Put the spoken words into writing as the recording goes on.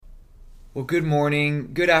Well, good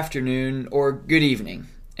morning, good afternoon, or good evening,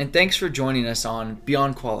 and thanks for joining us on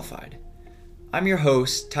Beyond Qualified. I'm your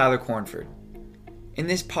host, Tyler Cornford. In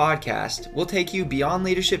this podcast, we'll take you beyond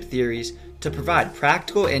leadership theories to provide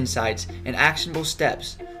practical insights and actionable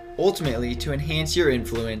steps, ultimately to enhance your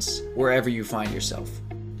influence wherever you find yourself.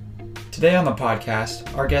 Today on the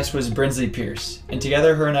podcast, our guest was Brinsley Pierce, and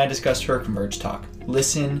together her and I discussed her Converge talk,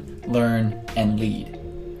 Listen, Learn, and Lead.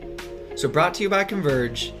 So brought to you by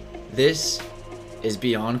Converge, this is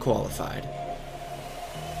Beyond Qualified.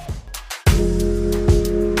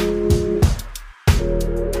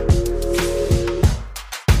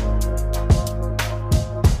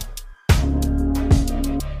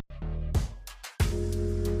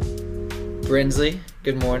 Brinsley,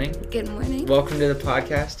 good morning. Good morning. Welcome to the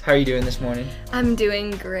podcast. How are you doing this morning? I'm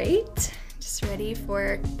doing great. Just ready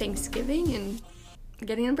for Thanksgiving and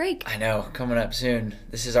getting a break. I know, coming up soon.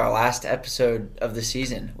 This is our last episode of the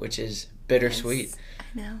season, which is bittersweet. Yes,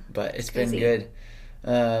 I know. But it's crazy. been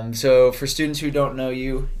good. So for students who don't know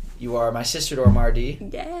you, you are my sister dorm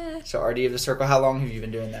RD. Yeah. So RD of the Circle, how long have you been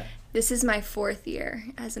doing that? This is my 4th year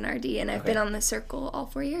as an RD, and I've been on the Circle all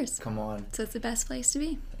 4 years. Come on. So it's the best place to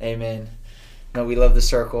be. Amen. No, we love the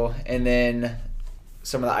Circle. And then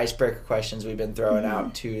some of the icebreaker questions we've been throwing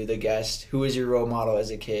out to the guest. Who was your role model as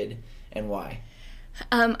a kid and why?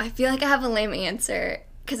 I feel like I have a lame answer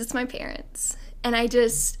because it's my parents. And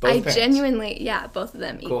Both parents? genuinely, both of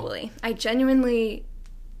them Cool. equally. I genuinely,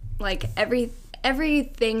 like,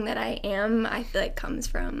 everything that I am, I feel like comes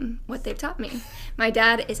from what they've taught me. My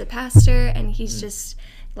dad is a pastor, and he's just,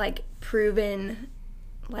 like, proven,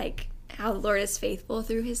 like, how the Lord is faithful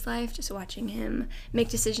through his life. Just watching him make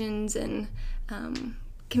decisions and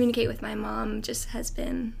communicate with my mom just has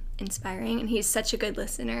been inspiring. And he's such a good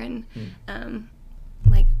listener, and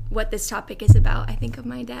like what this topic is about, I think of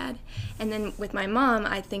my dad. And then with my mom,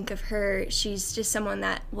 I think of her, she's just someone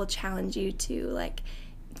that will challenge you to like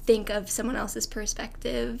think of someone else's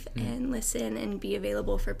perspective and listen and be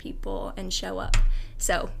available for people and show up.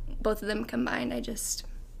 So both of them combined, I just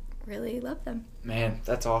really love them. Man,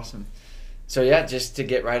 that's awesome. So yeah, just to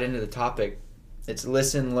get right into the topic, it's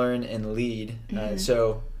listen, learn, and lead.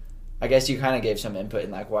 So I guess you kind of gave some input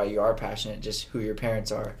in like why you are passionate, just who your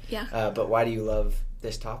parents are. Yeah. But why do you love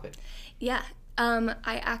this topic? Yeah.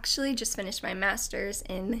 I actually just finished my master's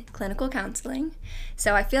in clinical counseling.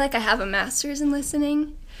 So I feel like I have a master's in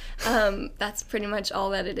listening. That's pretty much all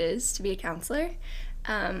that it is to be a counselor.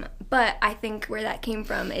 But I think where that came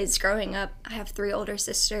from is growing up, I have 3 older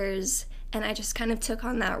sisters, and I just kind of took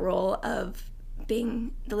on that role of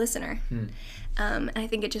being the listener. And I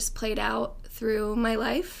think it just played out through my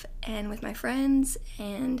life and with my friends,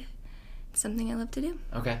 and it's something I love to do.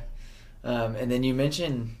 Okay. And then you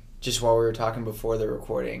mentioned, just while we were talking before the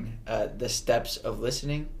recording, the steps of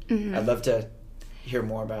listening. I'd love to hear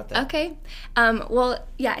more about that. Okay. Well,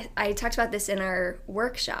 yeah, I talked about this in our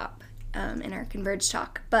workshop, in our Converge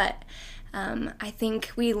talk, but I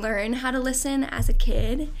think we learn how to listen as a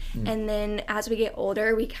kid, and then as we get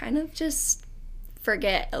older, we kind of just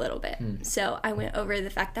forget a little bit. So I went over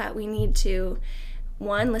the fact that we need to,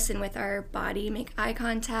 1, listen with our body, make eye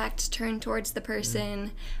contact, turn towards the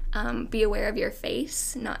person, be aware of your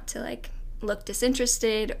face, not to like look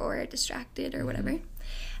disinterested or distracted or whatever.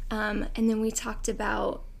 And then we talked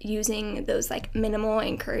about using those like minimal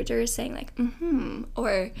encouragers, saying like,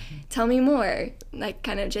 or tell me more, like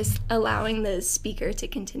kind of just allowing the speaker to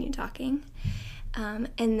continue talking.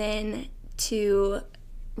 And then to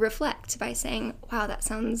reflect by saying, wow, that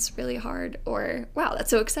sounds really hard, or wow, that's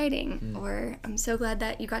so exciting, or I'm so glad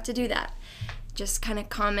that you got to do that. Just kind of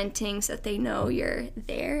commenting so that they know you're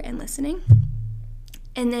there and listening.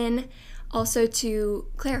 And then also to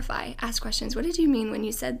clarify, ask questions. What did you mean when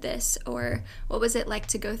you said this? Or what was it like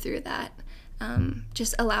to go through that?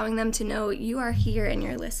 Just allowing them to know you are here and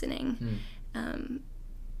you're listening. And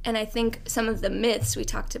I think some of the myths we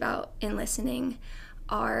talked about in listening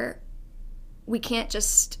are, we can't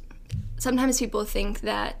just, sometimes people think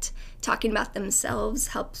that talking about themselves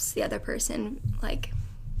helps the other person like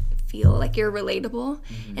feel like you're relatable.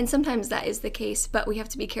 And sometimes that is the case, but we have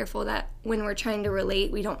to be careful that when we're trying to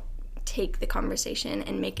relate, we don't take the conversation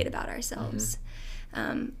and make it about ourselves.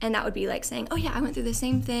 And that would be like saying, oh yeah, I went through the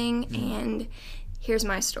same thing and here's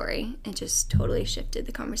my story. It just totally shifted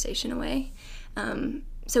the conversation away.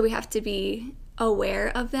 So we have to be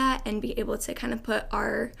aware of that and be able to kind of put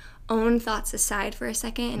our own thoughts aside for a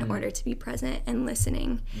second in order to be present and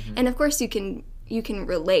listening. And of course you can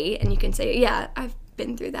relate and you can say, yeah, I've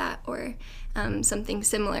been through that, or something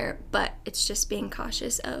similar, but it's just being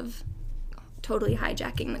cautious of totally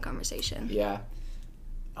hijacking the conversation. Yeah.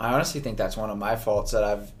 I honestly think that's one of my faults that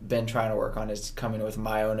I've been trying to work on, is coming with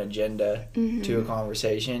my own agenda to a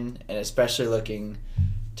conversation, and especially looking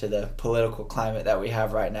to the political climate that we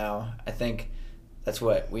have right now. I think that's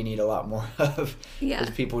what we need a lot more of, is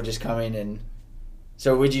people just coming and...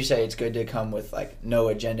 So would you say it's good to come with like no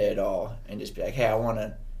agenda at all and just be like, hey, I want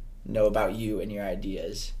to know about you and your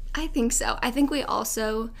ideas? I think so. I think we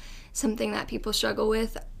also, something that people struggle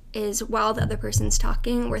with is while the other person's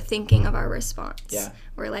talking, we're thinking of our response. Yeah.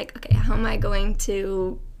 We're like, okay, how am I going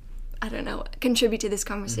to, I don't know, contribute to this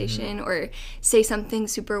conversation or say something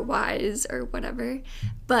super wise or whatever.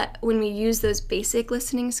 But when we use those basic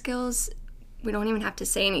listening skills, we don't even have to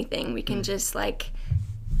say anything. We can just like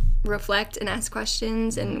reflect and ask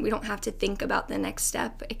questions, and we don't have to think about the next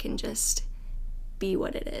step. It can just be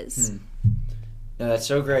what it is. No, that's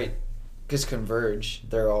so great, because Converge,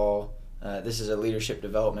 they're all... this is a leadership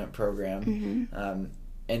development program.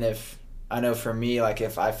 And if I know for me, like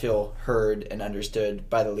if I feel heard and understood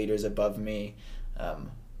by the leaders above me,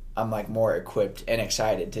 I'm like more equipped and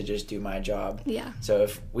excited to just do my job. Yeah. So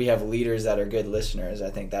if we have leaders that are good listeners,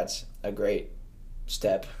 I think that's a great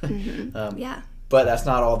step. Yeah. But that's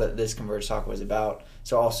not all that this Converge Talk was about.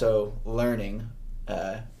 So also learning.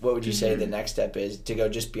 What would you say the next step is to go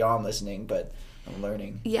just beyond listening, but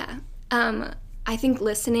learning? Yeah. I think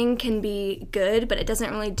listening can be good, but it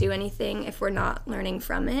doesn't really do anything if we're not learning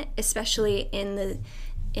from it, especially in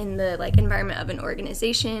the like environment of an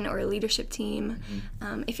organization or a leadership team.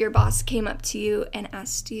 If your boss came up to you and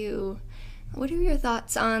asked you, what are your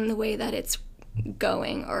thoughts on the way that it's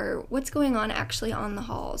going, or what's going on actually on the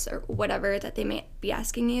halls, or whatever that they may be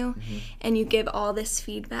asking you, and you give all this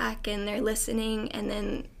feedback and they're listening and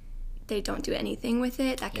then they don't do anything with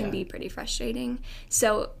it, that can be pretty frustrating.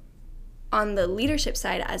 So on the leadership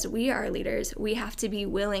side, as we are leaders, we have to be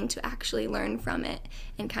willing to actually learn from it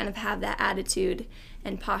and kind of have that attitude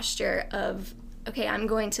and posture of, okay, I'm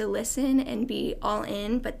going to listen and be all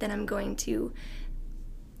in, but then I'm going to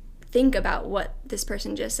think about what this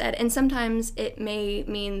person just said. And sometimes it may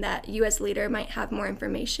mean that you as leader might have more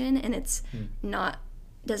information and it's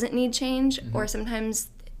doesn't need change, or sometimes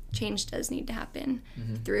change does need to happen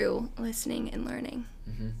through listening and learning.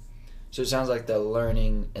 So it sounds like the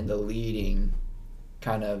learning and the leading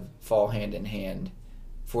kind of fall hand in hand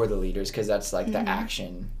for the leaders, because that's like the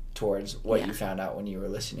action towards what you found out when you were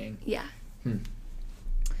listening. Yeah.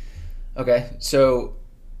 Okay, so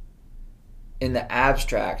in the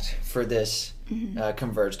abstract for this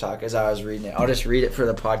Converge Talk, as I was reading it, I'll just read it for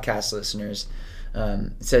the podcast listeners.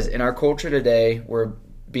 It says, in our culture today, we're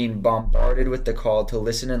being bombarded with the call to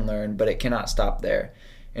listen and learn, but it cannot stop there.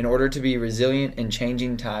 In order to be resilient in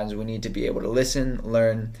changing times, we need to be able to listen,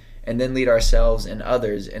 learn, and then lead ourselves and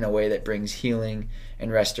others in a way that brings healing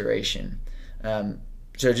and restoration.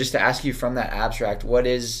 So just to ask you from that abstract, what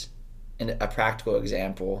is a practical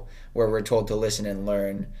example where we're told to listen and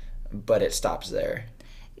learn, but it stops there?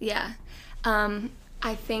 Yeah.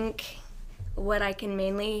 I think what I can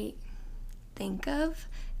mainly think of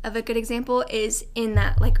a good example is in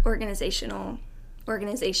that like organization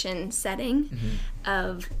setting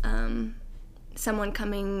of someone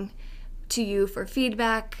coming to you for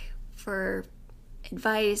feedback, for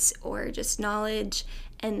advice, or just knowledge,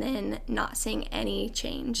 and then not seeing any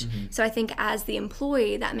change. So I think as the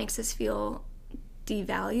employee, that makes us feel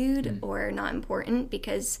devalued or not important,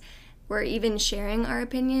 because we're even sharing our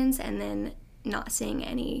opinions and then not seeing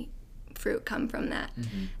any fruit come from that.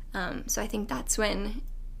 So I think that's when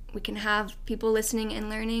we can have people listening and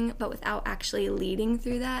learning, but without actually leading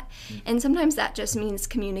through that. And sometimes that just means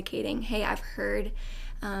communicating, hey, I've heard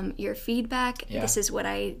your feedback. This is what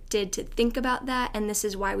I did to think about that, and this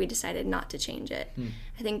is why we decided not to change it.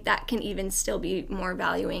 I think that can even still be more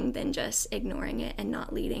valuing than just ignoring it and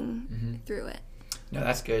not leading through it. No,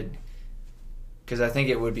 that's good. Because I think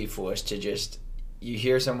it would be foolish to just, you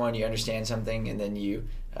hear someone, you understand something, and then you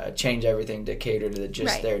change everything to cater to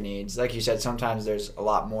just their needs. Like you said, sometimes there's a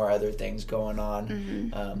lot more other things going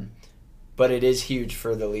on. But it is huge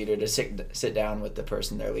for the leader to sit down with the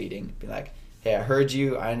person they're leading. Be like, hey, I heard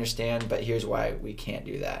you, I understand, but here's why we can't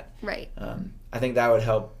do that. Right. I think that would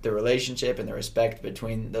help the relationship and the respect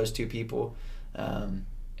between those two people.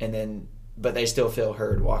 But they still feel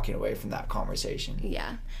heard walking away from that conversation.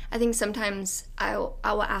 Yeah. I think sometimes I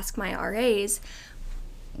will ask my RAs,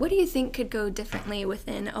 what do you think could go differently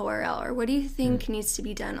within ORL, or what do you think needs to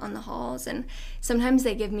be done on the halls? And sometimes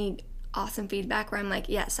they give me awesome feedback where I'm like,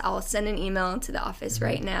 yes, I'll send an email to the office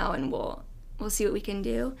right now and we'll see what we can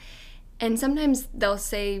do. And sometimes they'll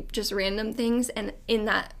say just random things, and in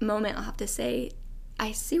that moment I'll have to say,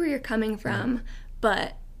 I see where you're coming from,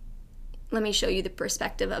 but let me show you the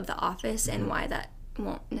perspective of the office and why that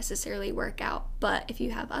won't necessarily work out. But if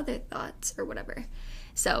you have other thoughts or whatever,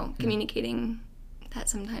 so communicating that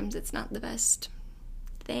sometimes it's not the best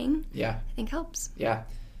thing, I think helps. Yeah.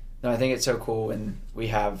 No, I think it's so cool when we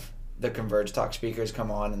have the Converge Talk speakers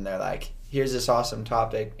come on and they're like, here's this awesome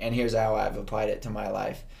topic and here's how I've applied it to my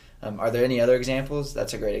life. Are there any other examples?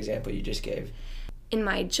 That's a great example you just gave. In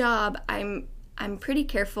my job, I'm pretty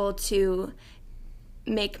careful to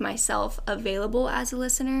make myself available as a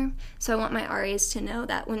listener. So I want my RAs to know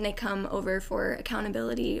that when they come over for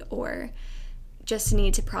accountability or just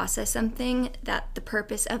need to process something, that the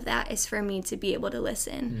purpose of that is for me to be able to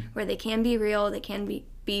listen, where they can be real, they can be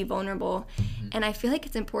vulnerable. And I feel like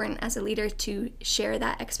it's important as a leader to share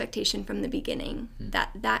that expectation from the beginning,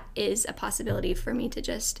 that is a possibility for me to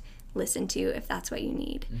just listen to if that's what you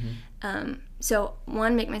need. So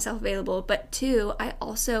one, make myself available, but two, I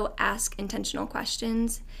also ask intentional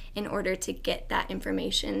questions in order to get that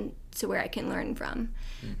information to where I can learn from.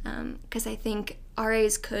 Because I think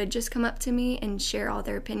RAs could just come up to me and share all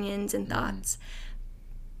their opinions and thoughts,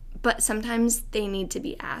 but sometimes they need to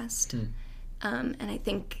be asked. And I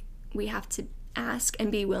think we have to ask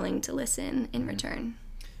and be willing to listen in return.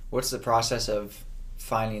 What's the process of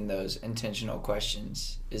finding those intentional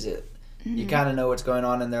questions? Is it you kind of know what's going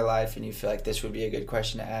on in their life and you feel like this would be a good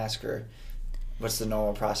question to ask, or what's the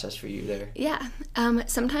normal process for you there? Yeah.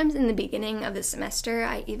 Sometimes in the beginning of the semester,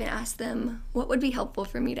 I even ask them, what would be helpful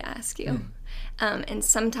for me to ask you? And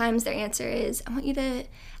sometimes their answer is, I want you to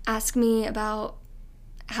ask me about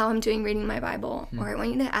how I'm doing reading my Bible, or I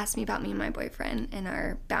want you to ask me about me and my boyfriend and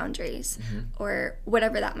our boundaries, or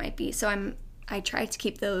whatever that might be. So I try to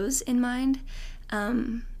keep those in mind.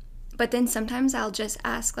 But then sometimes I'll just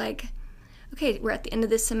ask, like, okay, we're at the end of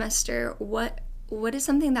this semester, what is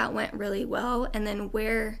something that went really well, and then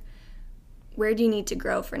where do you need to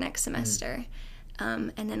grow for next semester?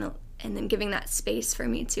 And then giving that space for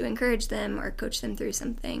me to encourage them or coach them through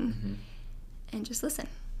something, and just listen.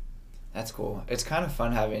 That's cool. It's kind of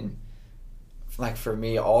fun having, like, for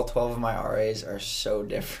me, all 12 of my RAs are so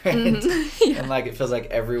different. And like it feels like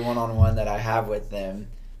every one-on-one that I have with them,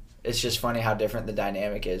 it's just funny how different the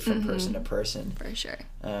dynamic is from person to person. For sure.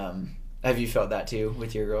 Have you felt that too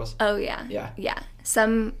with your girls? Oh yeah. Yeah.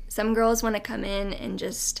 Some girls want to come in and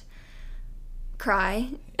just cry.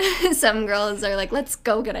 Some girls are like, let's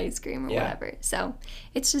go get ice cream or whatever. So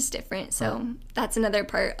it's just different. So that's another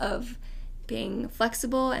part of being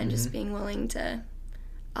flexible and just being willing to,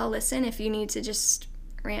 I'll listen if you need to just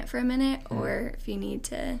rant for a minute, or if you need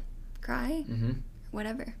to cry,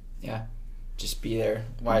 whatever. Yeah. Just be there.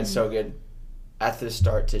 Why it's so good at the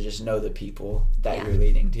start to just know the people that you're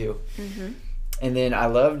leading to. And then I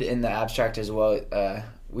loved in the abstract as well,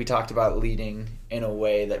 we talked about leading in a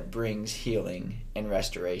way that brings healing and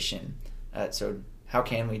restoration. So how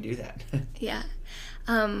can we do that?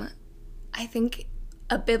 I think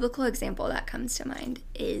a biblical example that comes to mind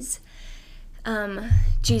is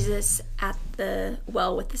Jesus at the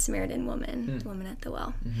well with the Samaritan woman, the woman at the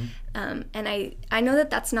well. And I know that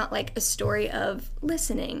that's not like a story of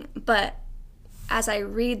listening, but as I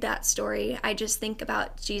read that story, I just think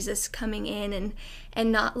about Jesus coming in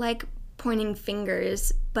and not like pointing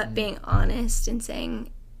fingers, but being honest and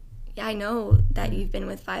saying, yeah, I know that you've been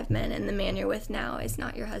with 5 men and the man you're with now is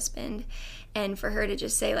not your husband. And for her to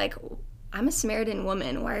just say, like, I'm a Samaritan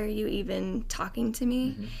woman, why are you even talking to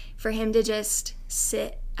me? For him to just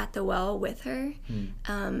sit at the well with her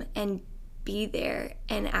and be there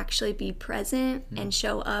and actually be present and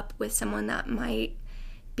show up with someone that might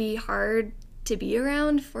be hard to be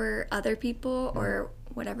around for other people or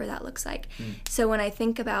whatever that looks like. So when I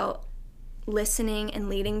think about listening and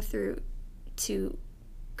leading through to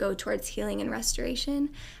go towards healing and restoration,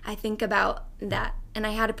 I think about that. And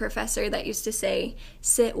I had a professor that used to say,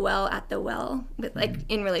 sit well at the well, with like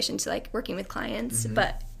in relation to like working with clients,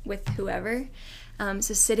 but with whoever.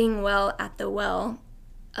 So sitting well at the well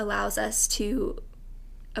allows us to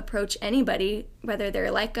approach anybody, whether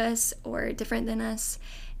they're like us or different than us,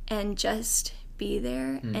 and just be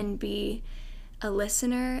there and be a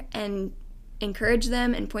listener and encourage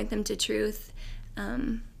them and point them to truth.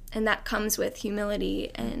 And that comes with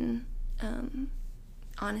humility and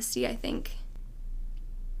honesty, I think.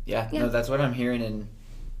 Yeah, no, that's what I'm hearing in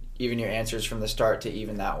even your answers from the start to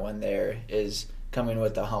even that one there is coming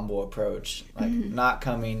with a humble approach, like not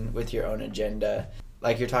coming with your own agenda.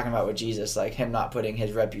 Like you're talking about with Jesus, like him not putting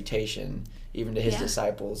his reputation, even to his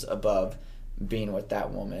disciples, above being with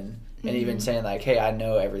that woman. And even saying like, hey, I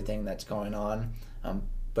know everything that's going on,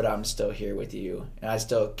 but I'm still here with you. And I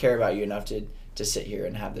still care about you enough to sit here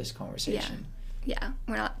and have this conversation. Yeah,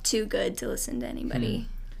 we're not too good to listen to anybody.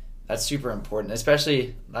 That's super important,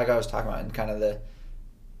 especially like I was talking about in kind of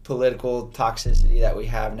political toxicity that we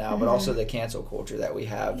have now, but also the cancel culture that we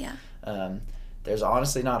have. Yeah. There's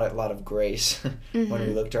honestly not a lot of grace when we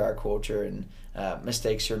look to our culture, and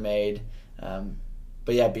mistakes are made.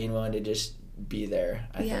 But yeah, being willing to just be there,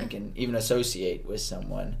 I think, and even associate with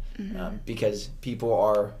someone, because people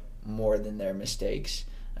are more than their mistakes,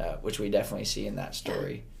 which we definitely see in that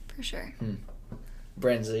story. Yeah, for sure.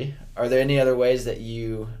 Brinsley, are there any other ways that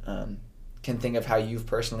you can think of how you've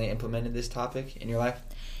personally implemented this topic in your life?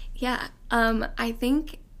 Yeah, I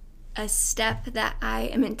think a step that I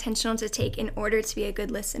am intentional to take in order to be a good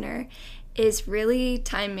listener is really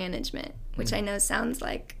time management, which I know sounds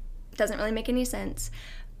like doesn't really make any sense,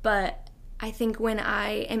 but I think when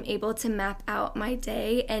I am able to map out my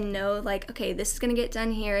day and know, like, okay, this is going to get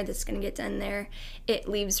done here, this is going to get done there, it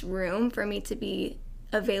leaves room for me to be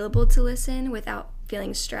available to listen without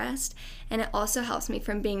feeling stressed, and it also helps me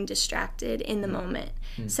from being distracted in the moment.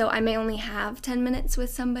 So I may only have 10 minutes with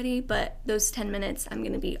somebody, but those 10 minutes I'm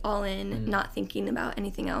going to be all in, not thinking about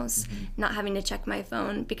anything else, not having to check my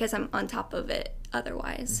phone because I'm on top of it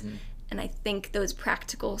otherwise. And I think those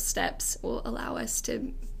practical steps will allow us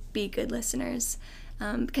to be good listeners,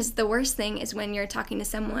 because the worst thing is when you're talking to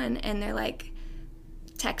someone and they're like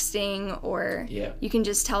texting, or you can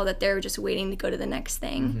just tell that they're just waiting to go to the next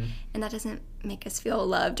thing, and that doesn't make us feel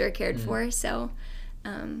loved or cared for. So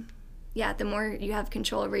the more you have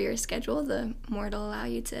control over your schedule, the more it'll allow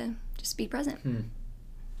you to just be present. And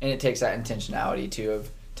it takes that intentionality too of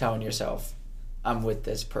telling yourself, I'm with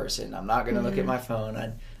this person, I'm not going to look at my phone,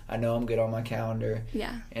 I know I'm good on my calendar.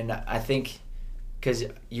 And I think, because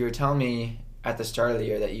you were telling me at the start of the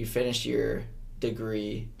year that you finished your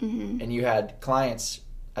degree and you had clients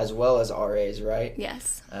as well as RAs, right?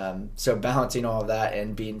 Yes. So balancing all of that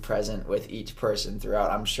and being present with each person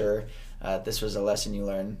throughout, I'm sure this was a lesson you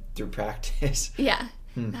learned through practice. Yeah.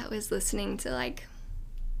 That was listening to like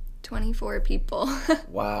 24 people.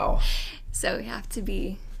 Wow. So you have to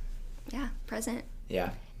be, present.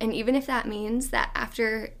 Yeah. And even if that means that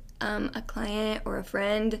after a client or a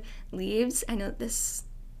friend leaves, I know this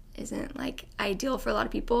isn't like ideal for a lot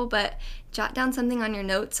of people, but jot down something on your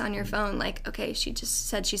notes on your phone, like, okay, she just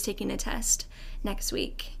said she's taking a test next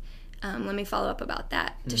week, let me follow up about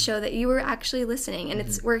that, to show that you were actually listening.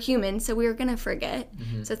 And we're human, so we're gonna forget,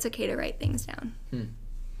 so it's okay to write things down. Man,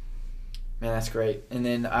 that's great. And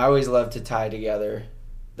then I always love to tie together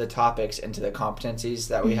the topics into the competencies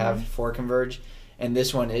that we have for Converge, and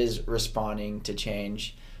this one is responding to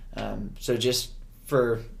change. So just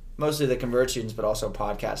for mostly the Converge students, but also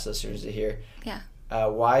podcast listeners to hear.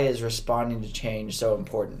 Why is responding to change so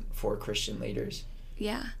important for Christian leaders?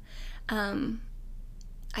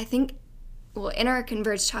 I think, in our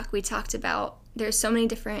Converge talk, we talked about there's so many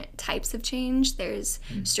different types of change. There's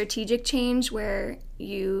strategic change, where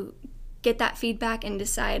you get that feedback and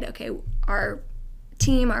decide, okay, our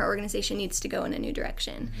team, our organization needs to go in a new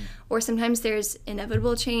direction. Or sometimes there's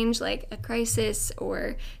inevitable change, like a crisis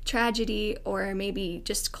or tragedy, or maybe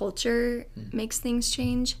just culture makes things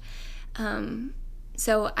change.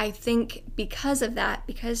 So I think because of that,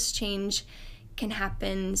 because change can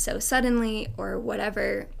happen so suddenly or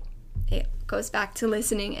whatever, it goes back to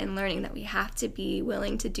listening and learning that we have to be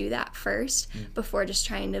willing to do that first before just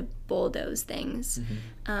trying to bulldoze things.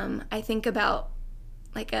 I think about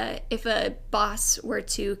if a boss were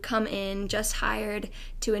to come in just hired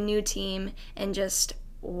to a new team and just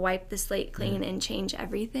wipe the slate clean and change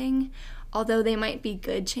everything, although they might be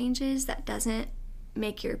good changes, that doesn't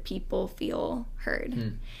make your people feel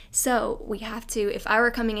heard. So we have to, if I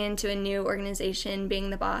were coming into a new organization being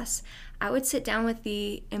the boss, I would sit down with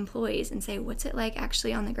the employees and say, what's it like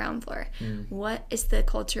actually on the ground floor? What is the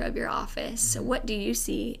culture of your office? What do you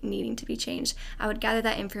see needing to be changed? I would gather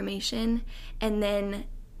that information and then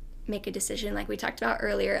make a decision, like we talked about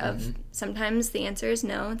earlier, of sometimes the answer is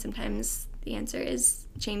no, and sometimes the answer is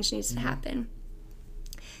change needs to happen.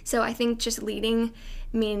 So I think just leading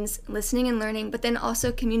means listening and learning, but then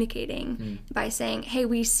also communicating by saying, hey,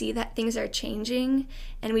 we see that things are changing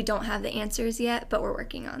and we don't have the answers yet, but we're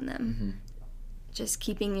working on them. Just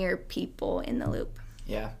keeping your people in the loop.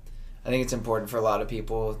 Yeah. I think it's important for a lot of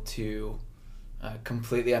people to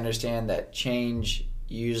completely understand that change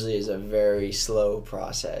usually is a very slow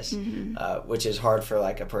process, which is hard for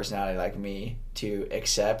like a personality like me to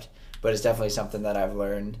accept, but it's definitely something that I've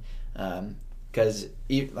learned, because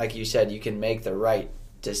like you said, you can make the right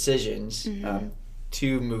decisions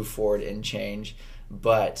to move forward and change,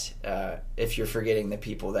 but if you're forgetting the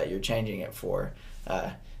people that you're changing it for,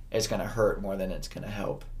 it's going to hurt more than it's going to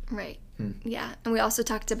help. Right. Yeah. And we also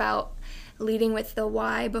talked about leading with the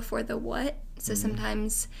why before the what. So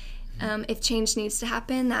sometimes If change needs to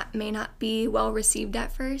happen, that may not be well received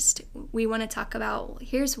at first. We want to talk about,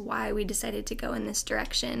 here's why we decided to go in this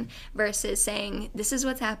direction, versus saying, this is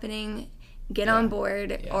what's happening, get on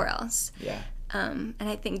board or else. And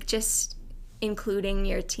I think just including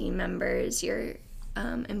your team members, your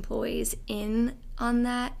employees in on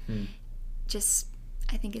that, just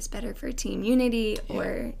I think it's better for team unity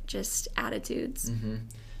or just attitudes.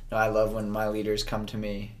 No, I love when my leaders come to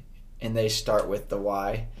me and they start with the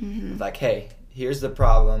why. Like, hey, here's the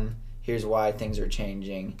problem, here's why things are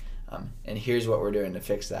changing, and here's what we're doing to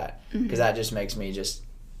fix that. Because that just makes me just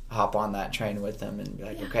hop on that train with them and be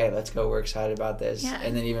like, okay, let's go, we're excited about this.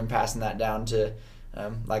 And then even passing that down to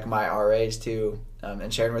like my RAs too,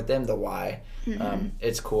 and sharing with them the why.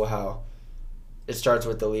 It's cool how it starts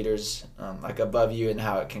with the leaders like above you and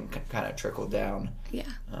how it can kind of trickle down.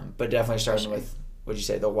 But definitely starting with, would you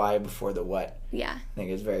say, the why before the what? I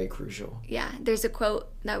think is very crucial. There's a quote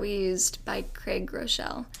that we used by Craig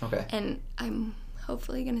Rochelle. And I'm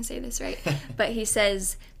hopefully going to say this right. But he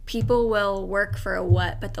says, people will work for a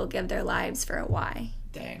what, but they'll give their lives for a why.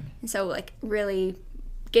 Dang. And so, like, really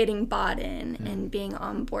getting bought in and being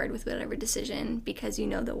on board with whatever decision because you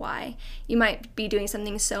know the why. You might be doing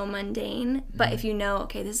something so mundane, but if you know,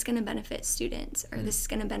 okay, this is going to benefit students or this is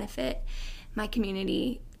going to benefit my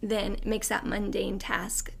community, then it makes that mundane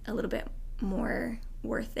task a little bit more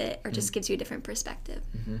worth it, or just gives you a different perspective.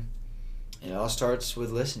 It all starts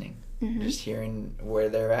with listening, just hearing where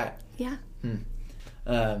they're at.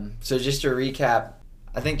 So just to recap,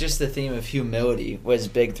 I think just the theme of humility was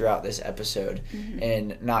big throughout this episode,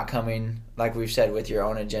 and not coming, like we've said, with your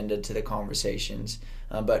own agenda to the conversations,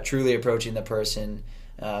 but truly approaching the person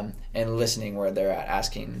and listening where they're at,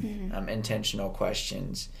 asking intentional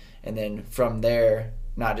questions, and then from there,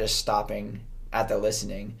 not just stopping at the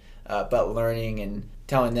listening, but learning and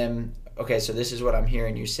telling them, okay, so this is what I'm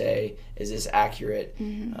hearing you say. Is this accurate?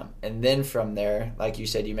 And then from there, like you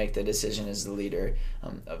said, you make the decision as the leader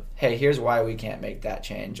of, hey, here's why we can't make that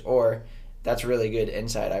change. Or, that's really good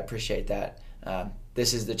insight. I appreciate that.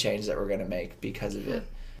 This is the change that we're going to make because of it.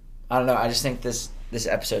 I don't know. I just think this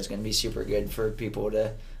episode is going to be super good for people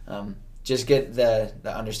to just get the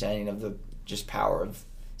understanding of the just power of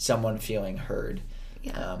someone feeling heard.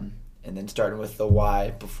 And then starting with the why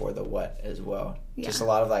before the what as well. Just a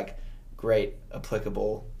lot of like great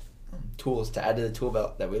applicable tools to add to the tool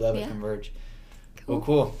belt that we love at Converge.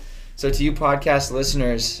 Cool. So to you podcast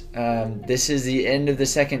listeners, this is the end of the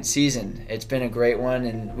second season. It's been a great one,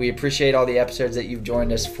 and we appreciate all the episodes that you've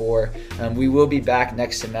joined us for. We will be back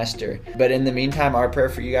next semester. But in the meantime, our prayer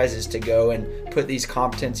for you guys is to go and put these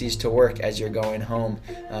competencies to work as you're going home.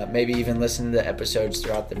 Maybe even listen to the episodes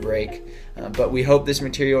throughout the break. But we hope this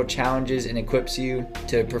material challenges and equips you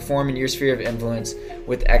to perform in your sphere of influence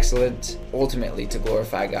with excellence, ultimately to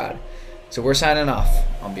glorify God. So we're signing off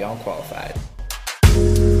on Beyond Qualified.